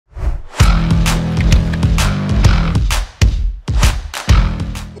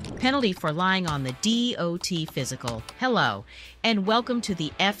penalty for lying on the DOT physical. Hello, and welcome to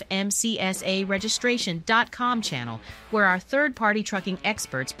the FMCSA Registration.com channel, where our third-party trucking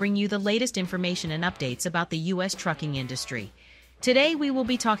experts bring you the latest information and updates about the U.S. trucking industry. Today, we will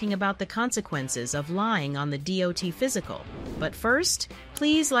be talking about the consequences of lying on the DOT physical. But first,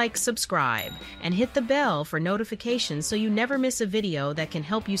 please subscribe, and hit the bell for notifications so you never miss a video that can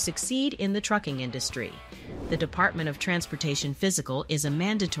help you succeed in the trucking industry. The Department of Transportation Physical is a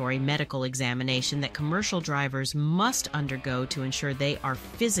mandatory medical examination that commercial drivers must undergo to ensure they are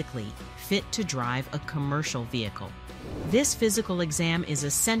physically fit to drive a commercial vehicle. This physical exam is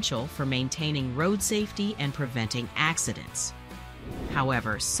essential for maintaining road safety and preventing accidents.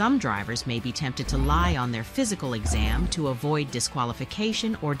 However, some drivers may be tempted to lie on their physical exam to avoid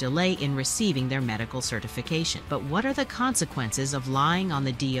disqualification or delay in receiving their medical certification. But what are the consequences of lying on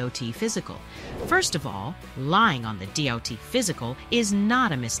the DOT physical? First of all, lying on the DOT physical is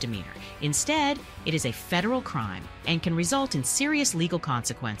not a misdemeanor. Instead, it is a federal crime and can result in serious legal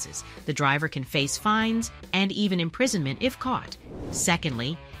consequences. The driver can face fines and even imprisonment if caught.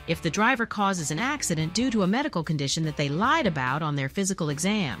 Secondly, if the driver causes an accident due to a medical condition that they lied about on their physical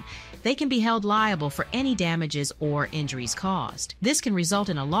exam, they can be held liable for any damages or injuries caused. This can result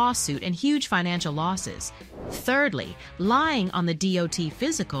in a lawsuit and huge financial losses. Thirdly, lying on the DOT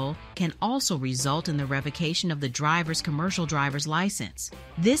physical can also result in the revocation of the driver's commercial driver's license.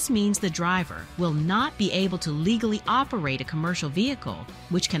 This means the driver will not be able to legally operate a commercial vehicle,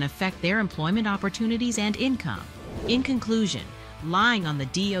 which can affect their employment opportunities and income. In conclusion, lying on the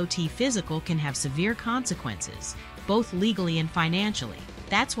DOT physical can have severe consequences, both legally and financially.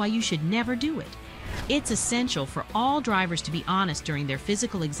 That's why you should never do it. It's essential for all drivers to be honest during their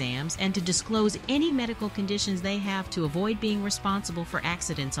physical exams and to disclose any medical conditions they have to avoid being responsible for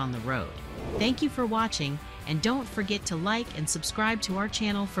accidents on the road. Thank you for watching, and don't forget to like and subscribe to our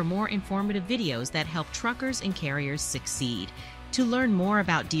channel for more informative videos that help truckers and carriers succeed. To learn more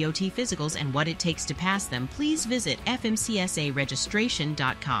about DOT physicals and what it takes to pass them, please visit FMCSA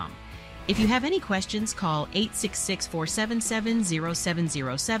If you have any questions, call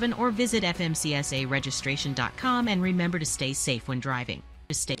 866-477-0707 or visit FMCSA and remember to stay safe when driving.